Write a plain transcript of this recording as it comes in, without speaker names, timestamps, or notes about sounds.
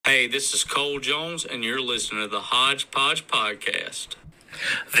Hey, this is Cole Jones, and you're listening to the Hodgepodge Podcast.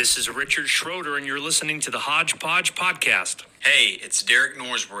 This is Richard Schroeder, and you're listening to the Hodgepodge Podcast. Hey, it's Derek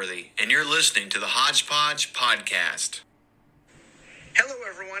Norsworthy, and you're listening to the Hodgepodge Podcast. Hello,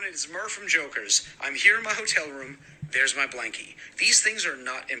 everyone. It's Murr from Jokers. I'm here in my hotel room. There's my blankie. These things are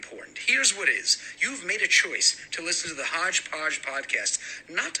not important. Here's what is. You've made a choice to listen to the Hodgepodge Podcast.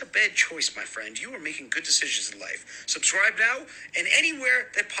 Not a bad choice, my friend. You are making good decisions in life. Subscribe now and anywhere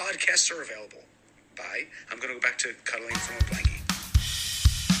that podcasts are available. Bye. I'm going to go back to cuddling from a blankie.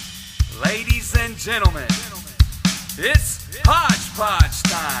 Ladies and gentlemen, it's Hodgepodge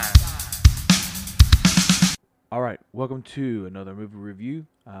time. All right, welcome to another movie review,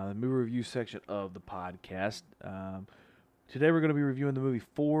 the movie review section of the podcast. Today we're going to be reviewing the movie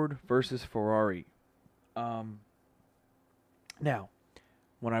Ford versus Ferrari. Now,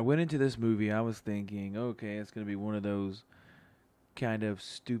 when I went into this movie, I was thinking, okay, it's going to be one of those kind of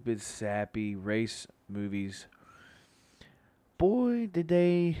stupid, sappy race movies. Boy, did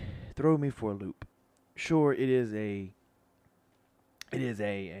they throw me for a loop. Sure, it is a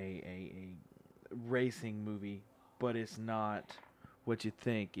racing movie, but it's not what you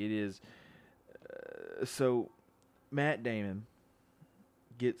think it is. So Matt Damon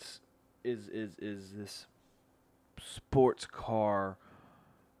is this sports car,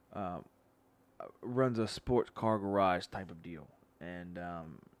 runs a sports car garage type of deal, and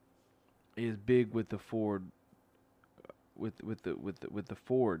is big with the Ford, with the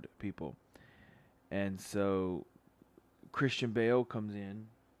Ford people. And so Christian Bale comes in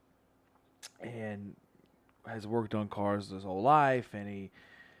and has worked on cars his whole life, and he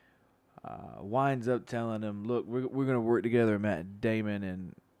winds up telling him, look, we're going to work together, Matt Damon.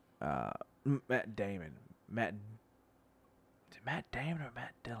 Is it Matt Damon or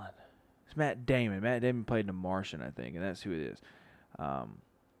Matt Dillon? It's Matt Damon. Matt Damon played The Martian, I think, and that's who it is. And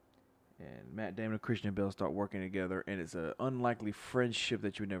Matt Damon and Christian Bale start working together, and it's an unlikely friendship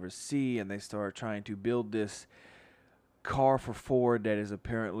that you would never see, and they start trying to build this car for Ford that is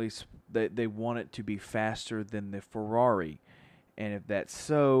apparently they want it to be faster than the Ferrari, and if that's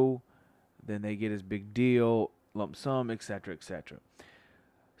so, then they get this big deal, lump sum, etc., etc.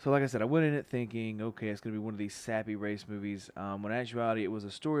 So like I said, I went in it thinking, okay, it's going to be one of these sappy race movies. When in actuality, it was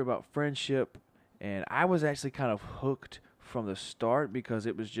a story about friendship, and I was actually kind of hooked from the start, because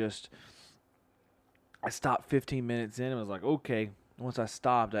it was just, I stopped 15 minutes in and was like, okay. Once I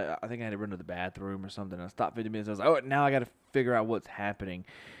stopped, I think I had to run to the bathroom or something. I stopped 50 minutes. I was like, oh, now I got to figure out what's happening.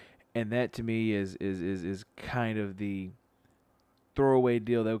 And that to me is kind of the throwaway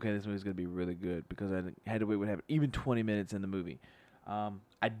deal that, okay, this movie's going to be really good, because I had to wait what happened, even 20 minutes in the movie.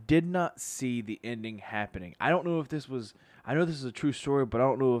 I did not see the ending happening. I don't know if this was, I know this is a true story, but I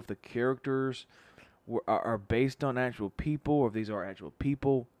don't know if the characters are based on actual people, or if these are actual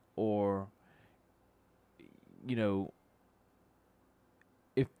people, or, you know,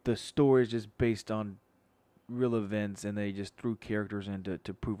 if the story is just based on real events and they just threw characters in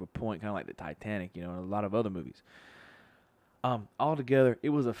to prove a point, kind of like the Titanic, you know, and a lot of other movies. Altogether, it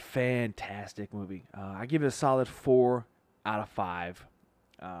was a fantastic movie. I give it a solid 4 out of 5.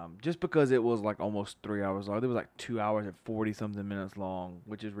 Just because it was like almost 3 hours long. It was like 2 hours and 40-something minutes long,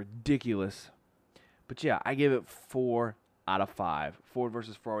 which is ridiculous. But yeah, I give it 4 out of 5. Ford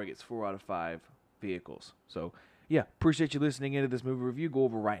versus Ferrari gets 4 out of 5 vehicles. So yeah, appreciate you listening into this movie review. Go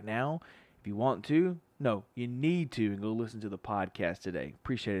over right now. If you want to, no, you need to, and go listen to the podcast today.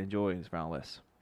 Appreciate it. Enjoy. It's FROWN LESS.